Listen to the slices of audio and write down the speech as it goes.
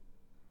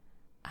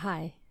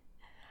Hi.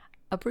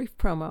 A brief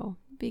promo,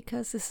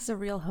 because this is a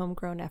real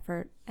homegrown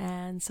effort,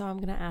 and so I'm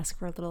going to ask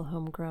for a little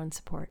homegrown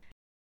support.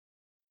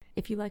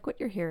 If you like what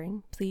you're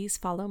hearing, please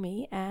follow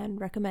me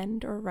and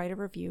recommend or write a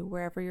review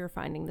wherever you're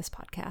finding this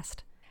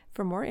podcast.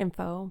 For more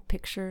info,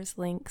 pictures,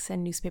 links,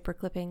 and newspaper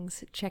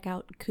clippings, check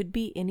out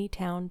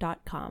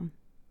couldbeanytown.com.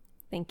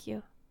 Thank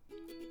you.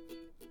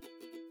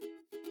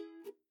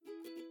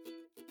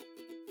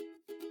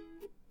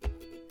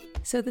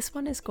 So this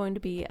one is going to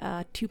be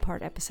a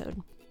two-part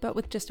episode, but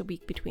with just a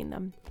week between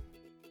them.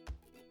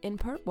 In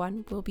part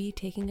one, we'll be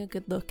taking a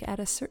good look at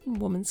a certain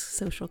woman's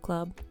social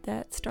club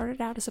that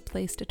started out as a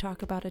place to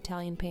talk about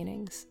Italian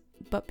paintings,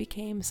 but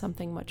became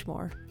something much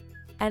more.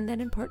 And then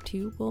in part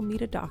two, we'll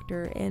meet a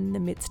doctor in the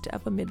midst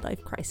of a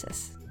midlife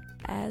crisis,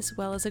 as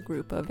well as a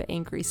group of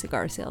angry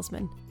cigar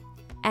salesmen.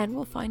 And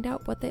we'll find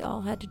out what they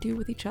all had to do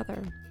with each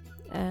other,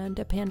 and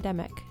a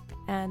pandemic,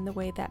 and the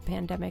way that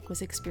pandemic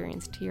was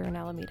experienced here in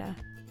Alameda,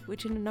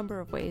 which in a number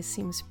of ways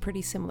seems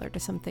pretty similar to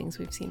some things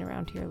we've seen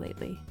around here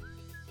lately.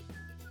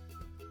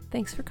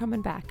 Thanks for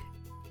coming back.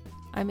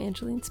 I'm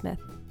Angeline Smith,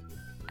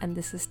 and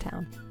this is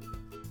Town.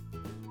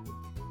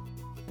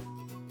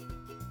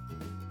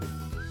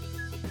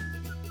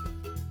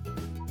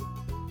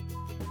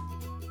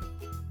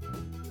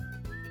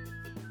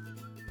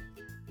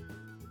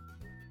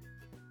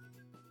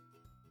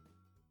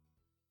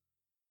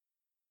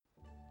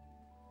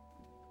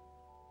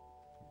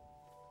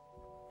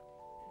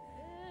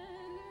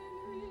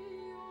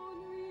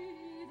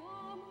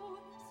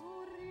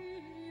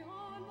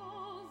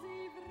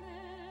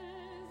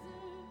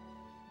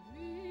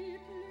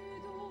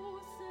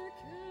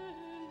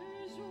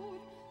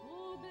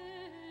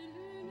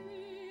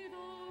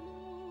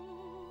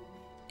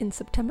 In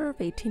September of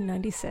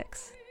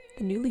 1896,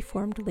 the newly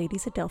formed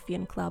Ladies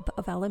Adelphian Club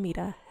of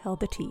Alameda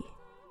held a tea.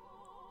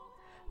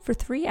 For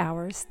 3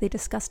 hours, they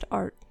discussed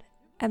art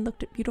and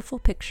looked at beautiful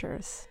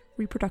pictures,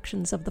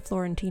 reproductions of the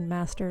Florentine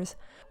masters,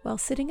 while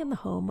sitting in the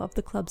home of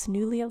the club's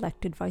newly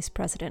elected vice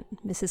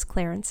president, Mrs.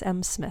 Clarence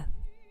M. Smith.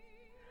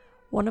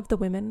 One of the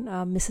women,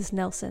 Mrs.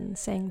 Nelson,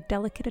 sang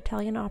delicate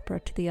Italian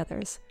opera to the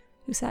others,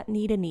 who sat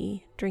knee to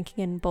knee,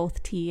 drinking in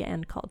both tea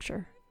and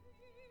culture.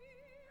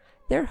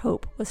 Their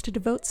hope was to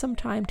devote some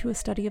time to a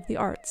study of the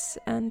arts,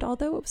 and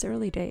although it was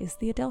early days,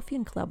 the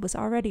Adelphian Club was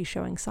already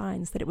showing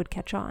signs that it would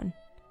catch on.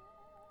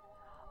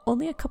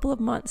 Only a couple of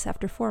months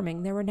after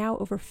forming, there were now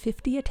over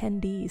 50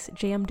 attendees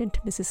jammed into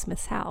Mrs.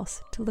 Smith's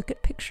house to look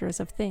at pictures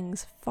of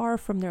things far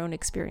from their own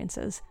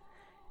experiences,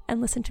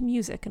 and listen to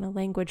music in a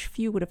language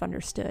few would have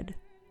understood.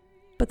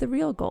 But the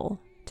real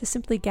goal, to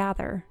simply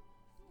gather,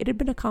 it had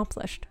been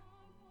accomplished.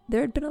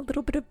 There had been a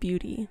little bit of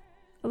beauty,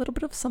 a little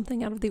bit of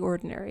something out of the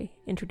ordinary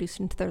introduced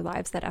into their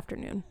lives that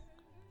afternoon.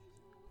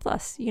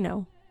 Plus,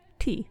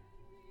 tea.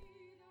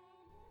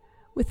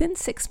 Within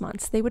 6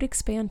 months, they would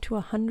expand to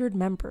 100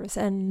 members,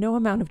 and no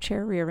amount of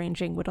chair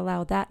rearranging would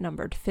allow that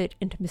number to fit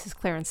into Mrs.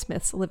 Clarence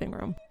Smith's living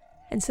room.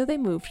 And so they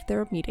moved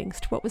their meetings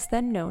to what was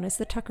then known as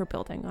the Tucker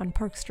Building on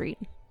Park Street.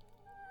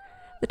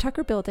 The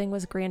Tucker Building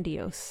was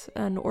grandiose,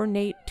 an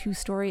ornate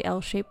 2-story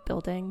L-shaped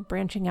building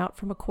branching out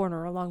from a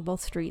corner along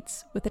both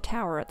streets, with a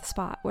tower at the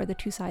spot where the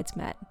two sides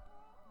met.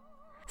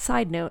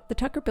 Side note, the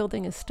Tucker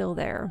Building is still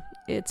there.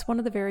 It's one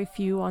of the very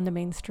few on the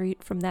main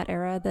street from that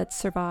era that's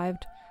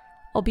survived,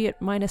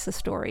 albeit minus a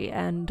story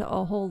and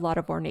a whole lot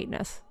of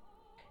ornateness.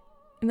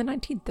 In the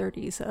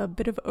 1930s, a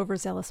bit of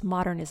overzealous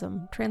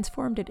modernism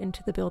transformed it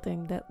into the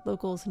building that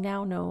locals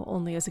now know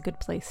only as a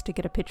good place to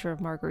get a pitcher of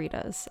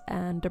margaritas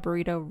and a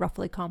burrito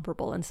roughly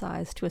comparable in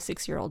size to a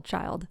 6-year-old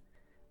child,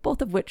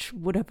 both of which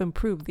would have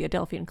improved the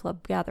Adelphian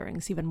Club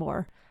gatherings even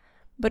more.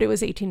 But it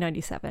was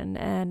 1897,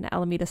 and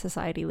Alameda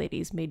Society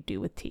ladies made do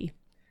with tea.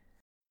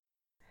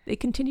 They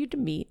continued to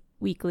meet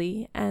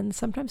weekly, and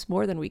sometimes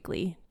more than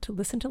weekly, to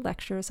listen to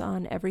lectures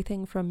on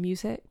everything from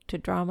music to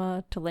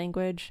drama to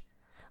language,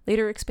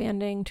 later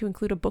expanding to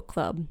include a book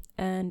club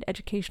and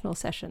educational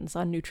sessions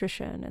on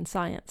nutrition and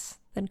science,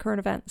 then current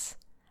events,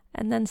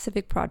 and then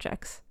civic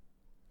projects.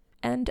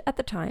 And at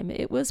the time,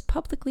 it was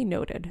publicly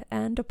noted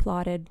and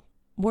applauded,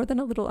 more than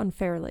a little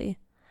unfairly,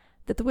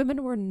 that the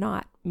women were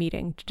not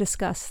meeting to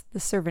discuss the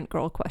servant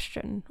girl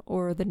question,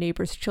 or the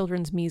neighbor's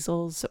children's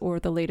measles, or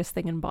the latest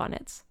thing in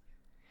bonnets.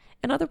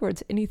 In other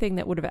words, anything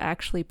that would have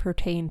actually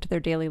pertained to their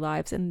daily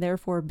lives and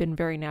therefore been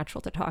very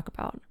natural to talk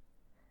about.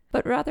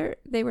 But rather,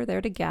 they were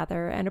there to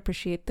gather and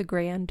appreciate the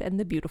grand and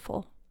the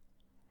beautiful.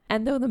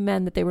 And though the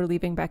men that they were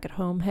leaving back at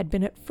home had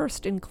been at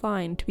first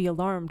inclined to be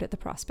alarmed at the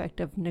prospect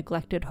of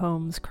neglected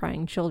homes,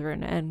 crying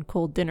children, and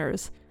cold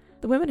dinners,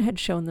 the women had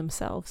shown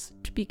themselves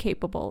to be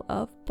capable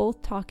of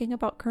both talking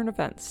about current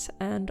events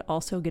and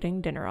also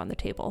getting dinner on the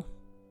table.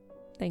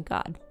 Thank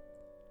God.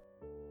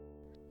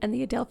 And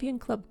the Adelphian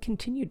Club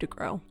continued to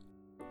grow.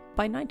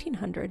 By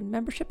 1900,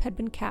 membership had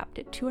been capped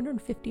at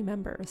 250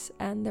 members,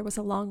 and there was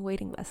a long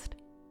waiting list.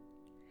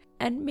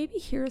 And maybe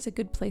here is a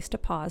good place to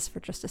pause for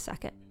just a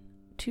second,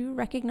 to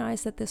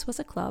recognize that this was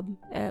a club,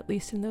 at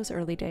least in those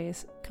early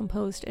days,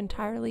 composed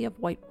entirely of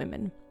white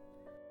women.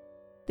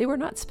 They were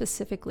not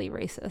specifically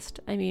racist.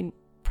 I mean,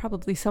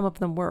 probably some of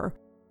them were,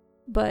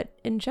 But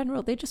in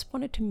general, they just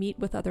wanted to meet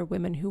with other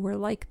women who were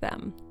like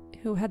them,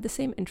 who had the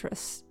same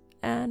interests,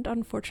 and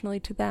unfortunately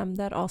to them,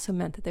 that also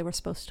meant that they were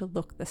supposed to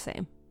look the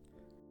same.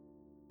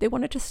 They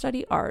wanted to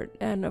study art,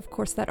 and of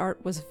course that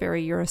art was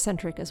very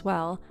Eurocentric as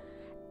well,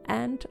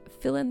 and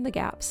fill in the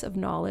gaps of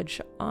knowledge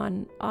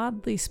on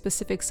oddly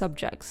specific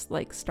subjects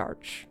like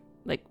starch,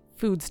 like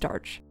food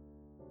starch.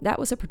 That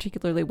was a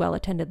particularly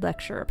well-attended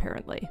lecture,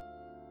 apparently.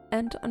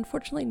 And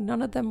unfortunately,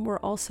 none of them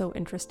were also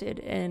interested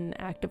in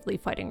actively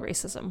fighting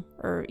racism,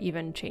 or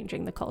even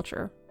changing the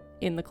culture,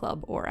 in the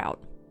club or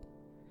out.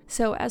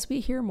 So as we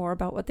hear more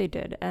about what they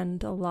did,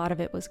 and a lot of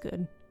it was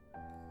good,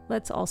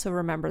 let's also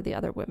remember the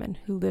other women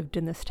who lived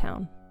in this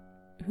town,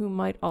 who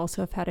might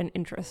also have had an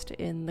interest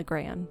in the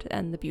grand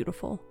and the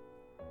beautiful,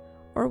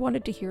 or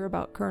wanted to hear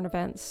about current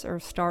events or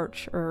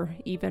starch, or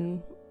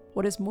even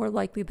what is more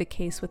likely the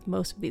case with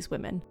most of these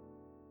women,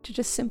 to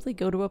just simply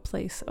go to a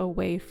place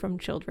away from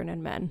children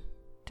and men,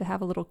 to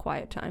have a little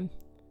quiet time,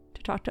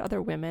 to talk to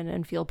other women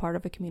and feel part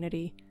of a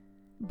community.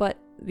 But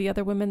the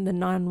other women, the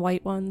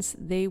non-white ones,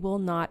 they will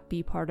not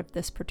be part of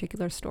this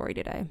particular story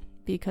today,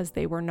 because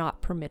they were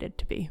not permitted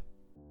to be.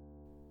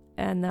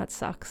 And that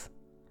sucks.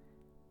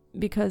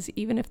 Because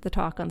even if the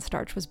talk on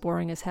starch was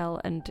boring as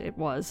hell, and it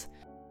was,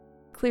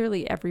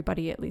 clearly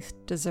everybody at least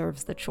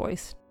deserves the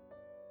choice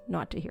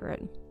not to hear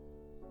it.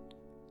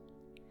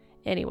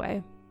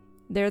 Anyway,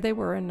 there they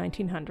were in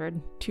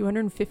 1900,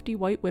 250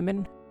 white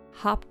women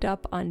hopped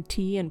up on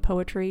tea and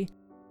poetry,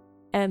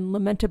 and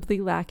lamentably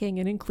lacking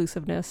in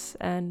inclusiveness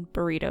and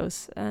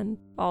burritos, and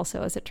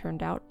also, as it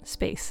turned out,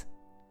 space.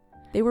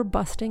 They were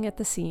busting at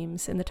the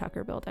seams in the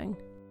Tucker Building,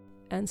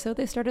 and so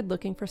they started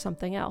looking for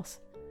something else.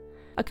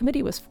 A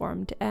committee was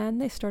formed, and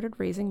they started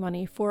raising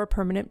money for a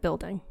permanent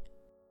building.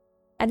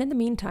 And in the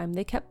meantime,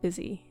 they kept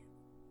busy.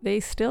 They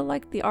still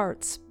liked the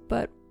arts,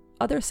 but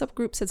other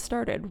subgroups had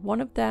started.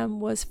 One of them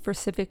was for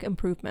civic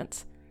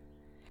improvements.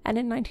 And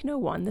in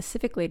 1901, the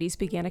Civic Ladies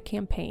began a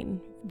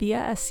campaign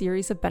via a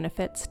series of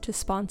benefits to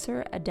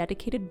sponsor a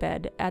dedicated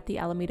bed at the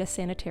Alameda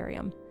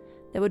Sanitarium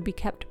that would be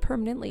kept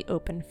permanently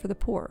open for the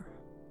poor.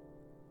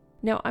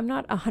 Now, I'm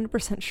not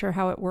 100% sure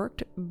how it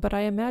worked, but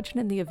I imagine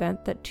in the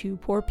event that two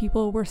poor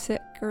people were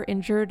sick or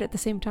injured at the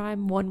same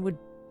time, one would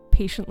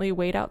patiently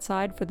wait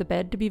outside for the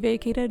bed to be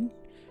vacated.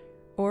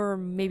 Or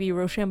maybe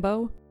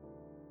Rochambeau?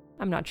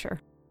 I'm not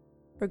sure.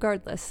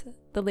 Regardless,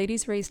 the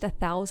ladies raised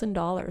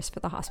 $1,000 for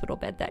the hospital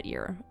bed that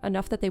year,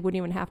 enough that they wouldn't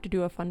even have to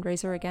do a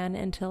fundraiser again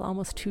until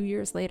almost 2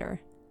 years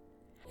later.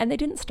 And they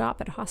didn't stop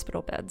at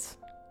hospital beds.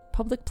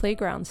 Public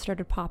playgrounds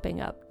started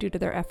popping up due to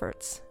their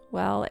efforts,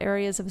 while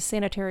areas of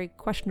sanitary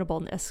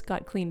questionableness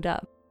got cleaned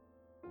up.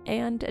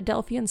 And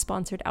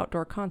Adelphian-sponsored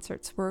outdoor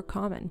concerts were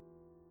common.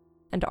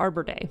 And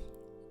Arbor Day.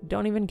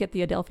 Don't even get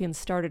the Adelphians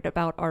started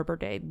about Arbor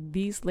Day.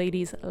 These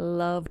ladies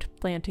loved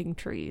planting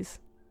trees.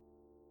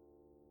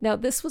 Now,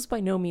 this was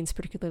by no means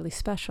particularly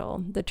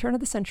special. The turn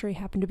of the century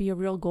happened to be a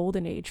real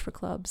golden age for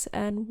clubs,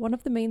 and one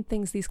of the main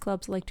things these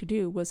clubs liked to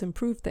do was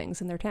improve things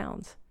in their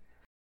towns.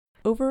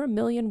 Over 1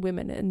 million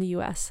women in the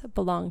US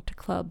belonged to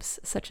clubs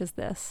such as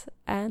this,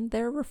 and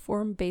their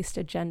reform-based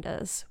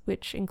agendas,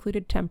 which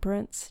included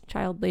temperance,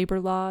 child labor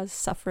laws,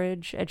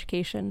 suffrage,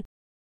 education.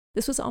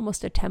 This was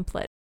almost a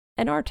template.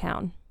 In our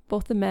town,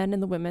 both the men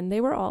and the women, they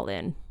were all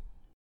in.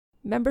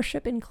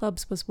 Membership in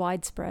clubs was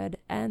widespread,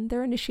 and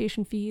their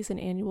initiation fees and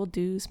annual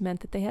dues meant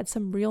that they had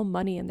some real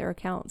money in their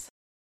accounts.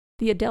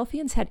 The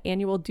Adelphians had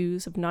annual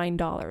dues of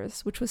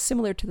 $9, which was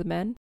similar to the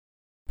men,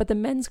 but the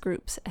men's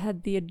groups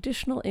had the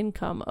additional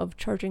income of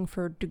charging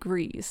for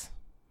degrees,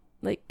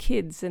 like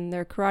kids in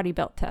their karate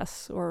belt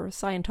tests or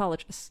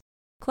Scientologists.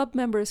 Club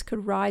members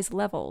could rise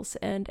levels,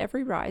 and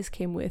every rise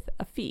came with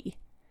a fee,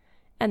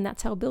 and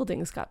that's how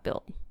buildings got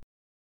built.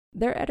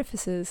 Their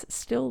edifices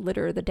still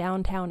litter the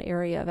downtown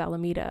area of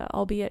Alameda,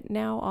 albeit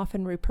now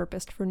often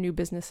repurposed for new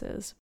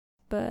businesses,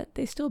 but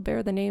they still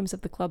bear the names of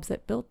the clubs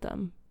that built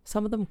them,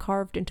 some of them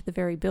carved into the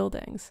very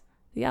buildings: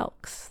 the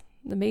Elks,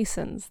 the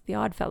Masons, the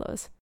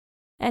Oddfellows.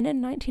 And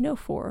in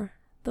 1904,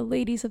 the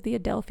ladies of the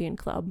Adelphian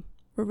Club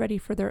were ready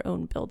for their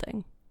own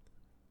building.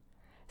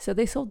 So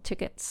they sold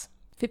tickets,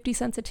 50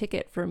 cents a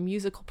ticket for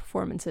musical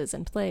performances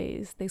and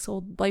plays. They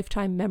sold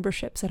lifetime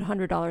memberships at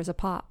 $100 a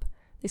pop.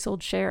 They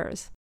sold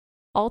shares,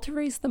 all to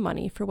raise the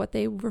money for what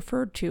they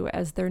referred to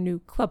as their new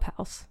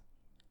clubhouse.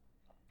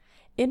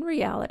 In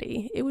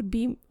reality, it would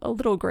be a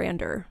little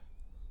grander.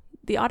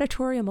 The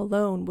auditorium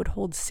alone would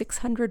hold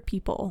 600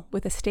 people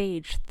with a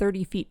stage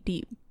 30 feet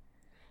deep.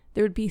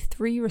 There would be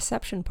 3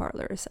 reception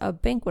parlors, a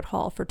banquet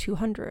hall for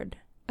 200,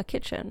 a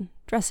kitchen,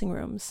 dressing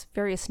rooms,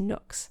 various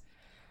nooks.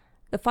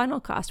 The final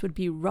cost would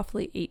be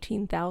roughly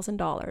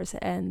 $18,000,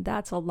 and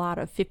that's a lot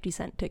of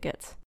 50-cent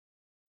tickets.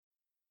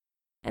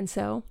 And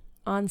so,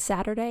 on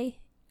Saturday,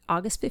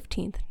 August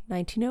 15th,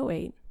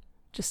 1908,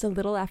 just a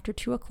little after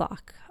 2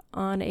 o'clock,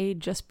 on a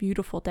just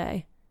beautiful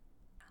day,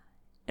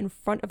 in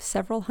front of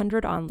several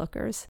hundred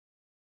onlookers,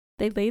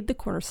 they laid the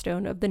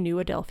cornerstone of the new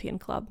Adelphian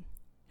Club,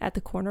 at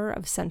the corner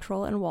of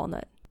Central and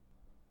Walnut.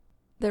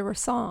 There were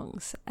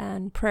songs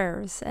and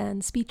prayers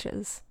and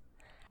speeches,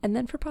 And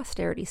then for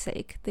posterity's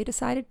sake, they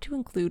decided to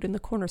include in the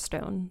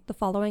cornerstone the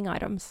following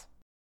items: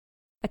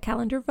 a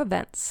calendar of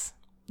events,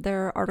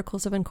 their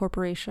articles of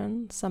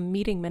incorporation, some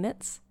meeting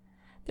minutes,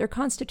 their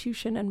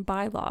constitution and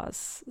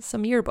bylaws,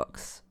 some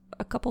yearbooks,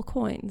 a couple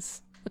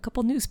coins, a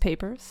couple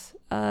newspapers,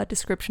 a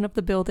description of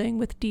the building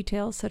with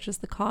details such as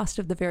the cost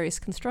of the various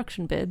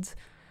construction bids,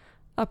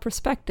 a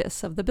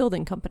prospectus of the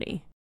building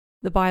company,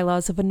 the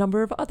bylaws of a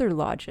number of other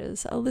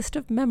lodges, a list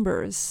of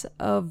members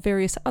of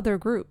various other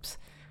groups,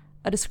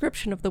 a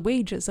description of the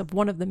wages of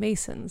one of the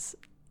masons.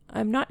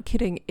 I'm not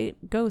kidding,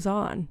 it goes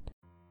on.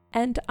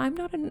 And I'm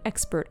not an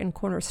expert in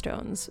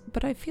cornerstones,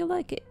 but I feel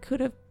like it could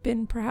have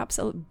been perhaps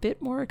a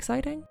bit more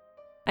exciting.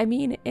 I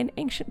mean, in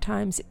ancient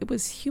times, it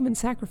was human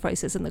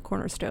sacrifices in the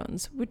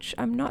cornerstones, which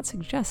I'm not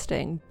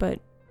suggesting, but,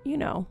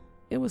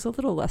 it was a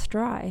little less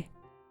dry.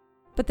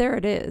 But there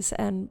it is,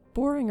 and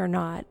boring or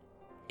not,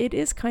 it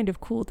is kind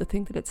of cool to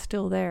think that it's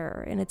still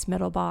there in its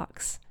metal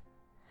box.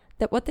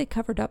 That what they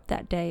covered up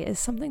that day is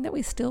something that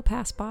we still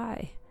pass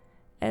by,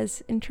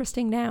 as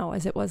interesting now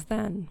as it was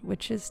then,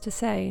 which is to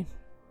say,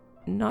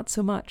 not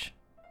so much.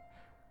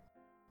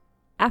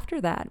 After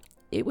that,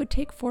 it would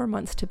take 4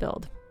 months to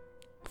build.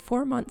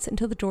 4 months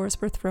until the doors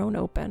were thrown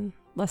open,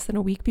 less than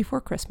a week before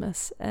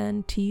Christmas,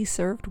 and tea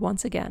served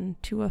once again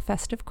to a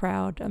festive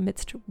crowd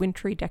amidst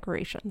wintry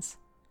decorations.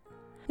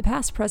 The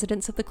past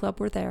presidents of the club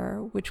were there,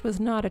 which was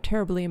not a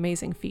terribly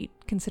amazing feat,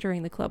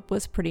 considering the club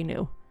was pretty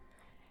new.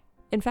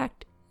 In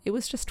fact, it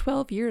was just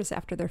 12 years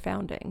after their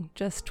founding,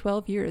 just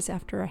 12 years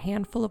after a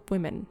handful of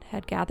women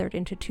had gathered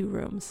into 2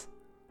 rooms.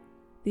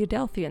 The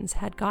Adelphians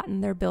had gotten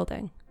their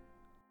building.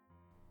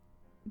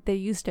 They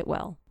used it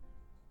well.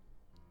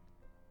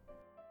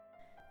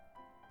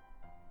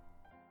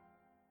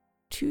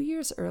 2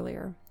 years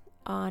earlier,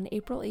 on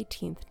April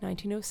 18,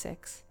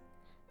 1906,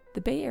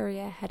 the Bay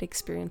Area had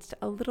experienced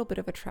a little bit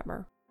of a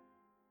tremor,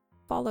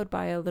 followed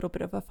by a little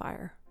bit of a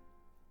fire.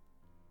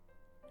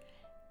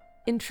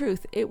 In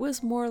truth, it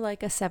was more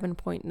like a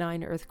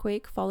 7.9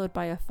 earthquake, followed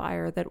by a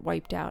fire that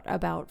wiped out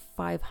about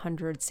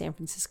 500 San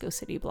Francisco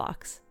city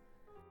blocks.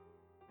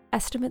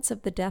 Estimates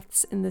of the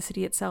deaths in the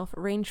city itself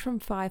range from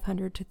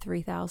 500 to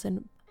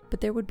 3,000,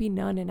 but there would be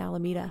none in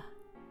Alameda.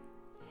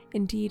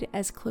 Indeed,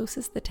 as close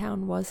as the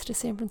town was to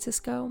San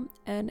Francisco,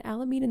 and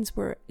Alamedans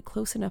were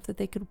close enough that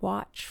they could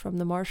watch from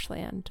the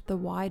marshland the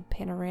wide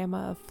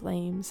panorama of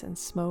flames and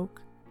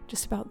smoke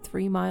just about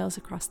 3 miles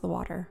across the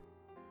water.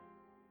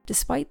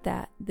 Despite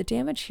that, the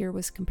damage here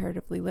was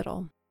comparatively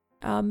little.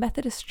 A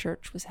Methodist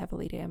church was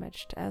heavily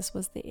damaged, as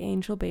was the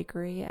Angel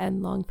Bakery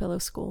and Longfellow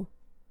School.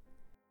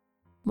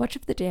 Much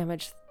of the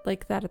damage,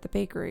 like that at the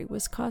bakery,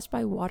 was caused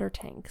by water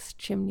tanks,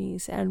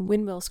 chimneys, and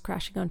windmills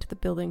crashing onto the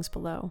buildings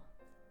below.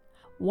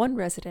 One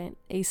resident,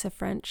 Asa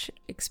French,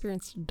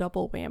 experienced a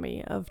double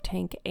whammy of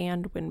tank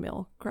and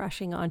windmill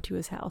crashing onto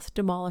his house,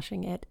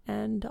 demolishing it,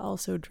 and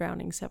also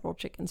drowning several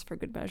chickens for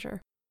good measure.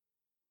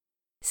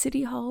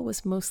 City Hall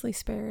was mostly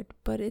spared,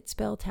 but its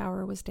bell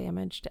tower was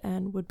damaged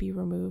and would be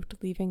removed,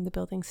 leaving the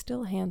building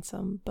still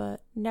handsome,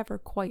 but never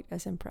quite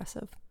as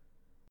impressive.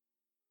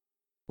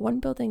 One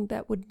building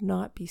that would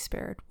not be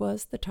spared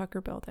was the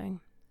Tucker Building,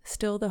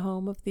 still the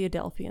home of the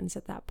Adelphians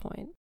at that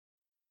point.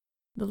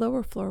 The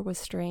lower floor was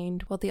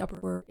strained, while the upper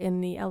were,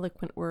 in the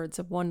eloquent words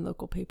of one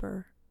local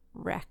paper,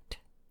 wrecked.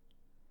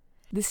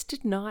 This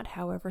did not,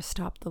 however,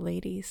 stop the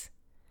ladies.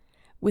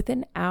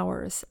 Within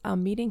hours, a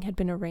meeting had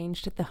been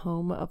arranged at the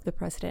home of the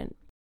president,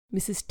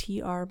 Mrs.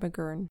 T.R.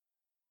 McGurn,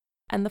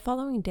 and the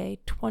following day,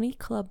 20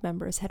 club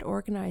members had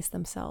organized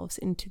themselves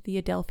into the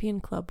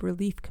Adelphian Club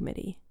Relief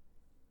Committee.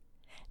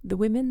 The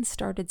women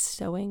started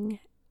sewing,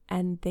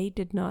 and they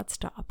did not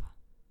stop.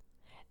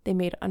 They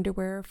made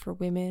underwear for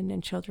women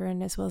and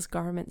children, as well as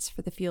garments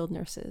for the field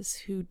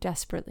nurses, who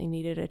desperately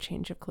needed a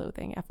change of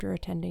clothing after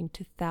attending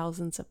to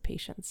thousands of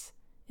patients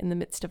in the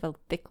midst of a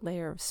thick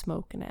layer of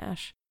smoke and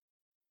ash.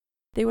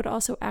 They would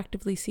also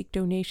actively seek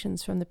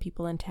donations from the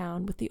people in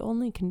town, with the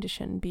only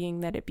condition being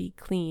that it be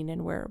clean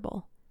and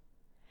wearable.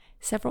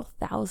 Several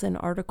thousand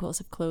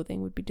articles of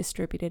clothing would be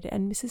distributed,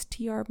 and Mrs.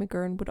 T.R.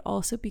 McGurn would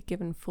also be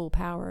given full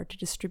power to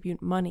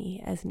distribute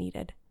money as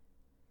needed.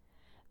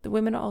 The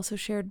women also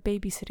shared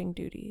babysitting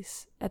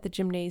duties at the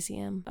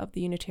gymnasium of the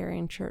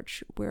Unitarian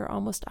Church, where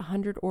almost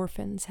 100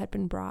 orphans had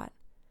been brought,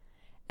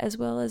 as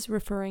well as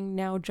referring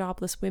now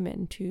jobless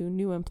women to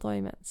new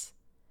employments.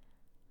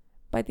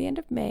 By the end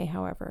of May,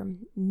 however,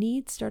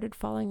 needs started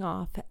falling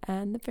off,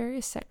 and the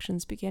various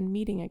sections began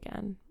meeting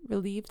again,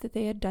 relieved that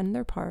they had done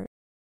their part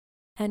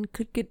and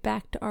could get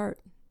back to art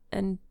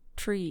and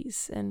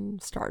trees and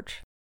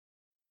starch.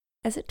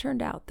 As it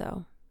turned out,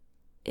 though,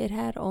 it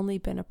had only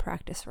been a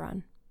practice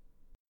run.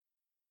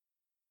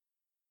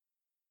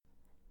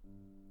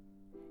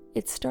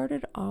 It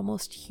started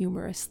almost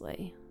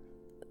humorously.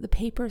 The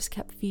papers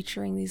kept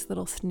featuring these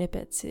little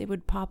snippets. It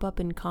would pop up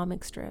in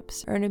comic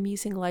strips or in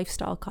amusing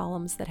lifestyle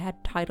columns that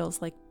had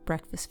titles like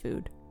breakfast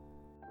food.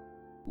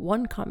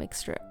 One comic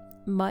strip,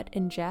 Mutt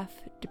and Jeff,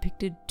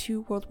 depicted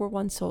 2 World War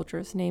I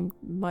soldiers named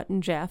Mutt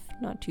and Jeff,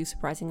 not too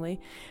surprisingly,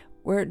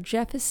 where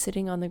Jeff is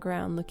sitting on the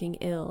ground looking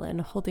ill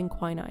and holding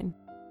quinine.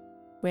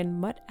 When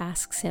Mutt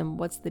asks him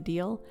what's the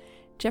deal,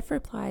 Jeff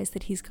replies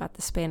that he's got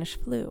the Spanish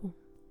flu.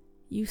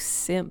 "You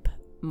simp,"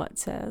 Mutt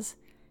says.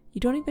 "You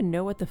don't even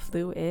know what the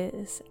flu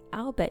is.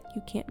 I'll bet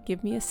you can't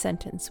give me a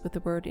sentence with the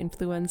word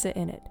influenza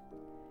in it."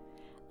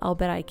 "I'll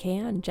bet I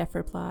can," Jeff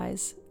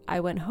replies. "I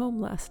went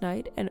home last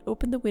night and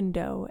opened the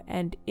window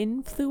and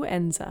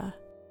influenza."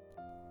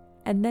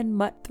 And then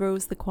Mutt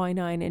throws the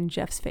quinine in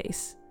Jeff's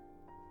face.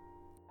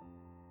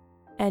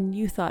 And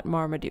you thought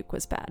Marmaduke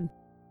was bad.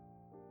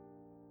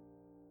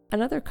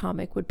 Another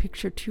comic would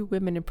picture two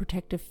women in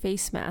protective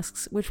face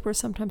masks, which were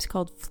sometimes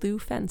called flu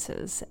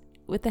fences,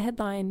 with the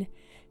headline,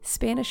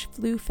 "Spanish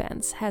flu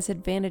fence has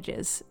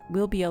advantages,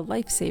 will be a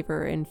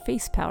lifesaver in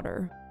face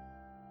powder."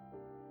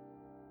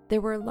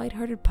 There were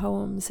lighthearted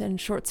poems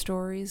and short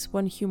stories.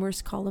 One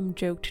humorous column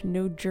joked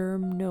no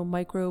germ, no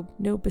microbe,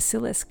 no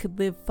bacillus could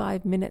live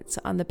 5 minutes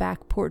on the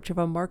back porch of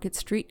a Market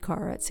Street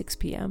car at 6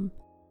 p.m.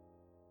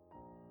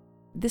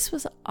 This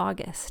was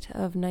August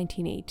of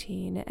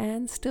 1918,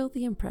 and still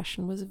the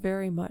impression was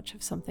very much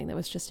of something that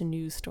was just a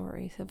news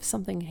story, of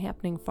something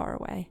happening far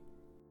away.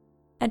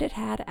 And it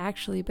had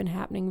actually been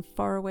happening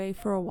far away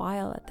for a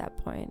while at that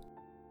point.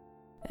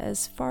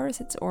 As far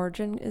as its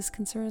origin is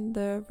concerned,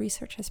 the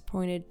research has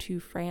pointed to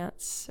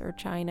France or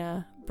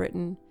China,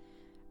 Britain,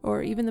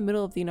 or even the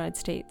middle of the United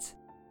States.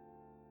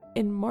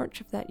 In March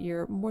of that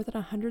year, more than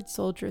 100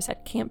 soldiers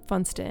at Camp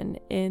Funston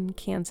in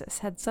Kansas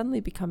had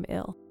suddenly become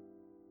ill.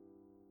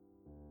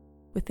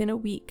 Within a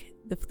week,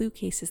 the flu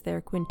cases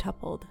there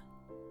quintupled.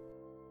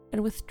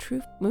 And with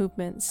troop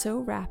movement so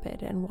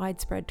rapid and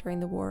widespread during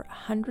the war,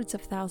 hundreds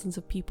of thousands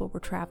of people were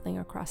traveling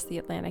across the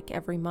Atlantic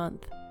every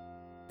month.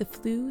 The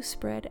flu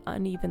spread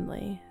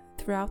unevenly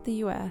throughout the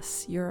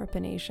US, Europe,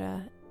 and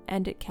Asia,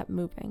 and it kept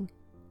moving.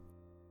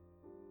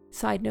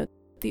 Side note,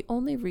 the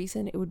only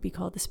reason it would be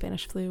called the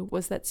Spanish flu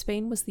was that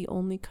Spain was the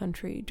only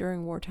country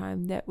during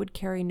wartime that would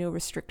carry no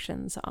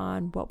restrictions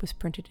on what was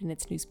printed in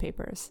its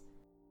newspapers.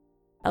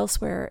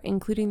 Elsewhere,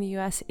 including the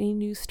US, any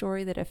news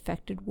story that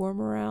affected war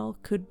morale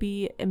could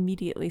be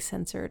immediately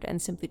censored and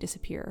simply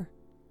disappear.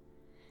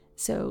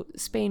 So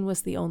Spain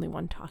was the only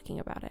one talking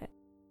about it.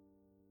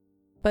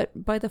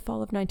 But by the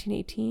fall of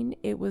 1918,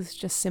 it was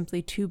just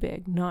simply too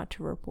big not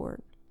to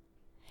report.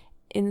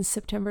 In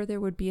September,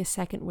 there would be a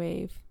second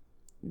wave.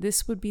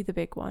 This would be the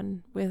big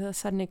one, with a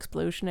sudden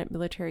explosion at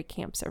military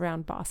camps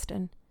around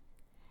Boston.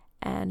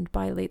 And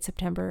by late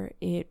September,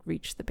 it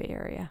reached the Bay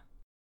Area.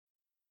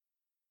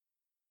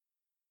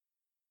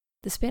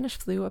 The Spanish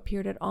flu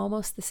appeared at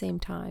almost the same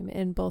time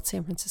in both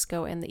San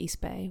Francisco and the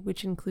East Bay,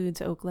 which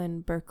includes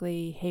Oakland,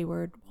 Berkeley,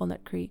 Hayward,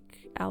 Walnut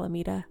Creek,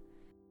 Alameda.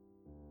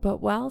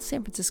 But while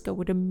San Francisco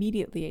would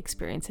immediately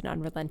experience an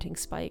unrelenting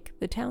spike,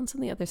 the towns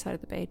on the other side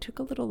of the bay took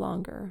a little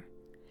longer.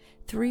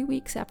 3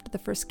 weeks after the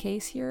first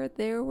case here,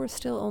 there were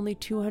still only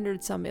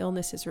 200-some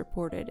illnesses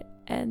reported,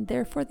 and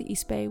therefore the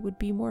East Bay would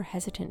be more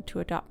hesitant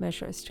to adopt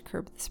measures to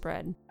curb the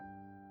spread.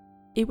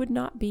 It would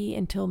not be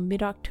until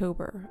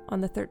mid-October, on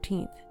the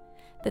 13th,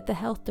 that the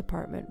health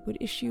department would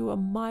issue a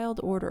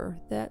mild order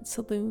that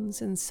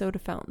saloons and soda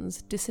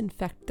fountains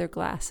disinfect their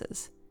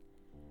glasses.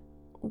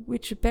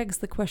 Which begs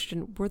the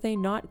question, were they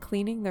not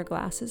cleaning their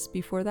glasses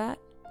before that?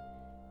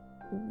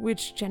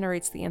 Which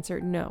generates the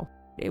answer, no,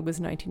 it was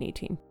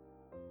 1918.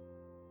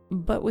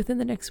 But within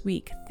the next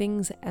week,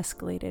 things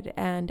escalated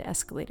and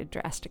escalated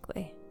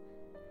drastically.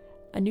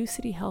 A new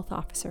city health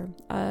officer,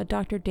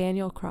 Dr.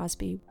 Daniel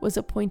Crosby, was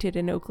appointed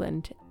in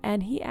Oakland,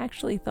 and he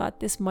actually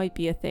thought this might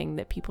be a thing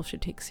that people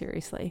should take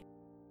seriously.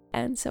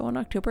 And so on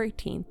October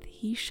 18th,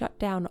 he shut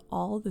down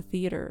all the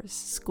theaters,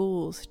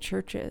 schools,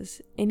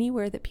 churches,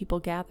 anywhere that people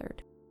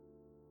gathered.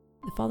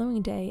 The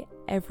following day,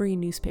 every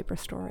newspaper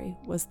story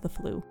was the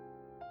flu.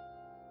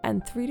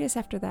 And 3 days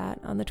after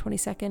that, on the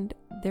 22nd,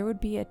 there would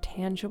be a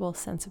tangible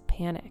sense of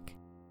panic.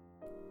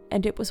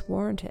 And it was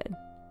warranted.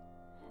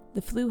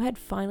 The flu had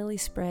finally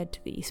spread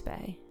to the East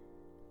Bay.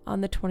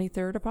 On the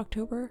 23rd of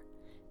October,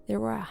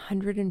 there were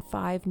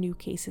 105 new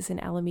cases in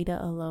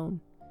Alameda alone.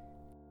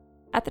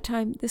 At the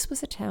time, this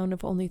was a town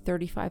of only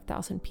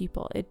 35,000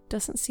 people. It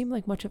doesn't seem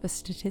like much of a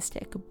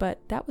statistic,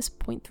 but that was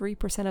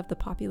 0.3% of the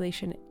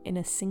population in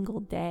a single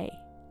day.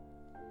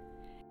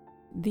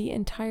 The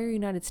entire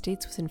United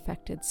States was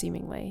infected,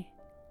 seemingly.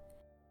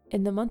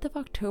 In the month of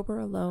October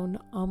alone,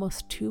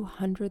 almost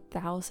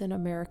 200,000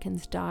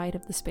 Americans died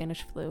of the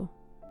Spanish flu.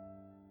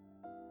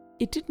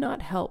 It did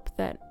not help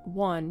that,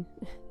 1,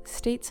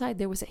 stateside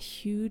there was a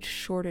huge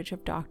shortage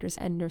of doctors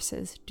and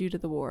nurses due to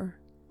the war.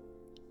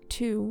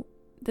 2,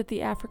 that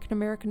the African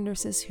American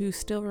nurses who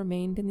still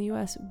remained in the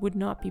US would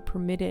not be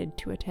permitted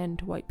to attend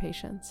to white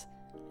patients.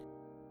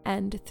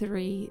 And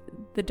 3,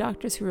 the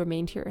doctors who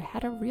remained here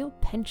had a real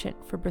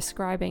penchant for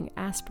prescribing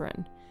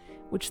aspirin,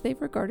 which they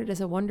regarded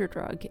as a wonder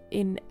drug,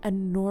 in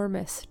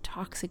enormous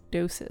toxic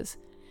doses,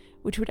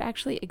 which would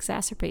actually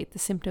exacerbate the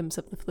symptoms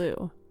of the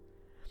flu.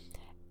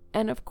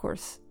 And of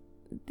course,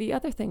 the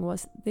other thing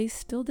was they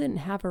still didn't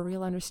have a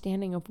real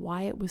understanding of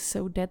why it was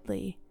so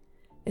deadly,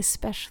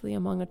 especially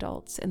among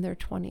adults in their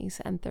 20s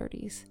and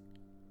 30s.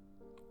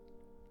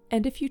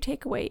 And if you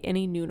take away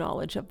any new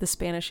knowledge of the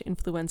Spanish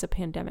influenza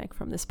pandemic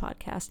from this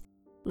podcast,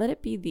 let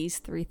it be these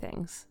three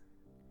things.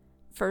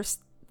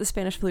 First, the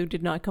Spanish flu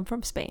did not come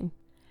from Spain.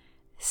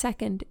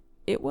 Second,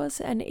 it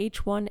was an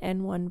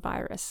H1N1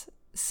 virus,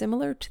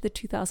 similar to the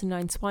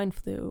 2009 swine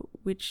flu,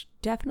 which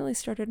definitely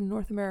started in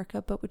North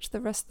America, but which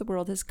the rest of the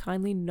world has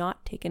kindly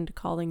not taken to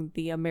calling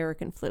the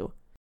American flu.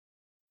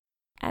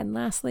 And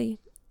lastly,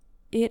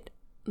 it,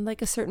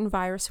 like a certain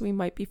virus we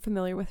might be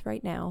familiar with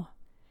right now,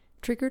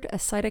 triggered a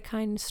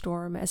cytokine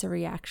storm as a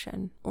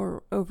reaction,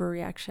 or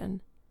overreaction.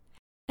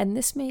 And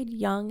this made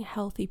young,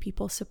 healthy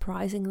people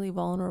surprisingly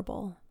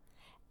vulnerable,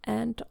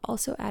 and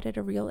also added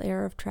a real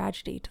air of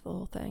tragedy to the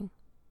whole thing.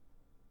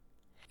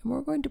 And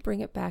we're going to bring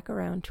it back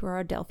around to our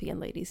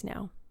Adelphian ladies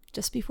now,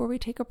 just before we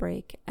take a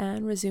break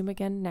and resume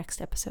again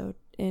next episode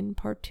in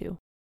part 2.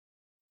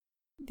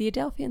 The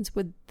Adelphians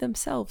would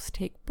themselves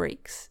take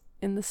breaks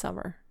in the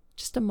summer,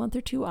 just a month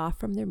or two off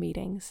from their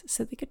meetings,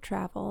 so they could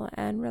travel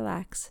and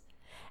relax,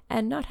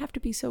 and not have to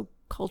be so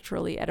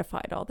culturally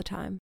edified all the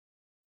time.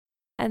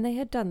 And they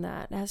had done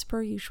that, as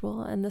per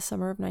usual, in the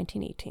summer of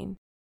 1918.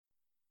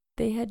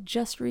 They had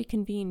just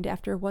reconvened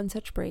after one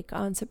such break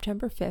on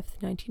September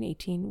 5th,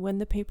 1918, when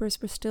the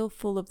papers were still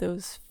full of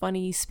those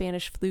funny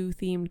Spanish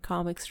flu-themed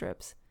comic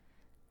strips.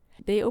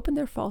 They opened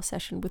their fall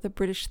session with a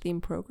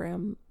British-themed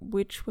program,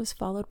 which was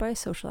followed by a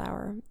social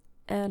hour,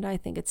 and I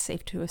think it's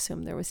safe to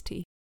assume there was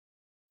tea.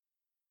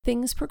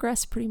 Things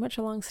progressed pretty much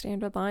along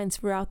standard lines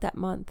throughout that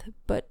month,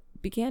 but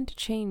began to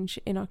change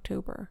in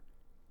October,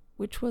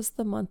 which was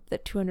the month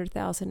that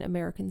 200,000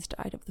 Americans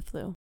died of the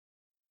flu.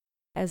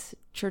 As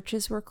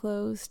churches were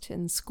closed,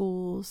 and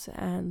schools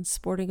and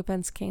sporting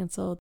events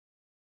canceled,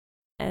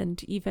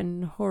 and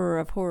even horror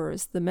of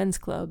horrors, the men's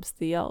clubs,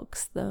 the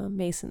Elks, the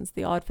Masons,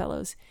 the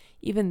Oddfellows,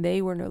 even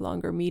they were no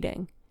longer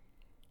meeting.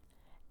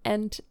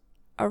 And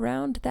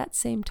around that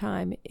same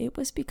time, it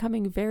was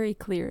becoming very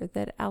clear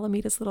that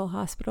Alameda's little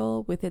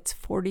hospital, with its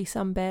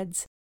 40-some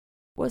beds,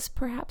 was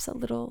perhaps a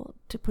little,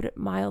 to put it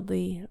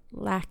mildly,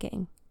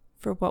 lacking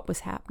for what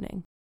was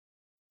happening.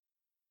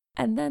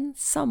 And then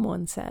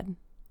someone said,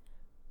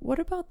 "What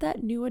about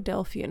that new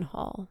Adelphian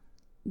hall?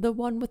 The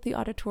one with the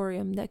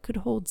auditorium that could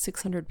hold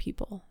 600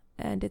 people,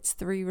 and its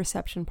 3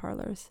 reception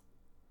parlors?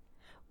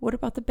 What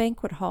about the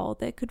banquet hall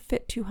that could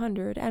fit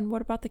 200, and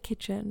what about the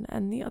kitchen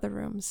and the other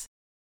rooms?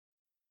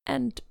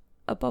 And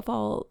above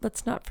all,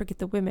 let's not forget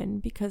the women,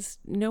 because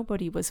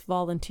nobody was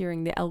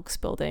volunteering the Elks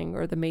building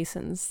or the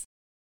Masons.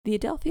 The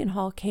Adelphian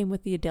hall came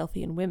with the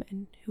Adelphian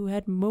women, who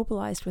had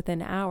mobilized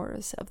within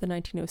hours of the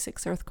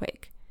 1906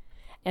 earthquake,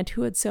 and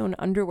who had sewn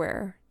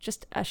underwear,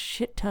 just a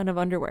shit ton of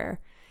underwear,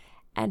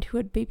 and who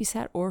had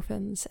babysat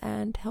orphans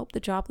and helped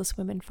the jobless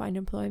women find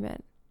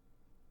employment.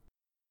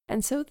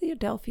 And so the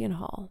Adelphian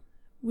hall,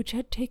 which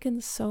had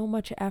taken so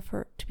much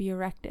effort to be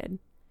erected,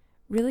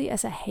 really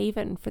as a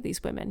haven for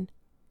these women,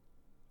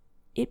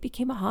 it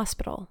became a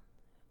hospital,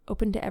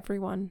 open to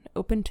everyone,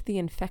 open to the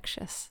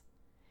infectious,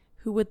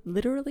 who would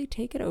literally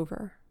take it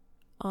over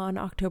on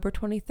October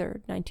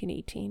 23rd,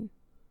 1918.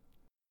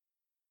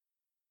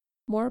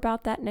 More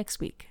about that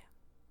next week.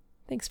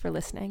 Thanks for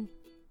listening.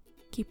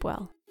 Keep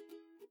well.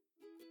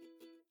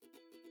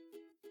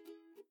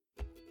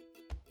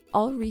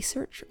 All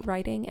research,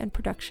 writing, and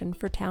production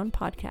for Town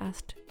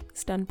Podcast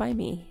is done by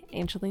me,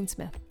 Angeline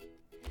Smith.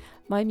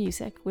 My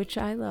music, which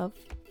I love,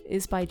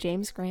 is by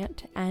James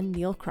Grant and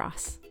Neil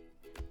Cross.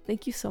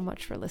 Thank you so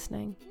much for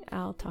listening.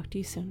 I'll talk to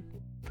you soon.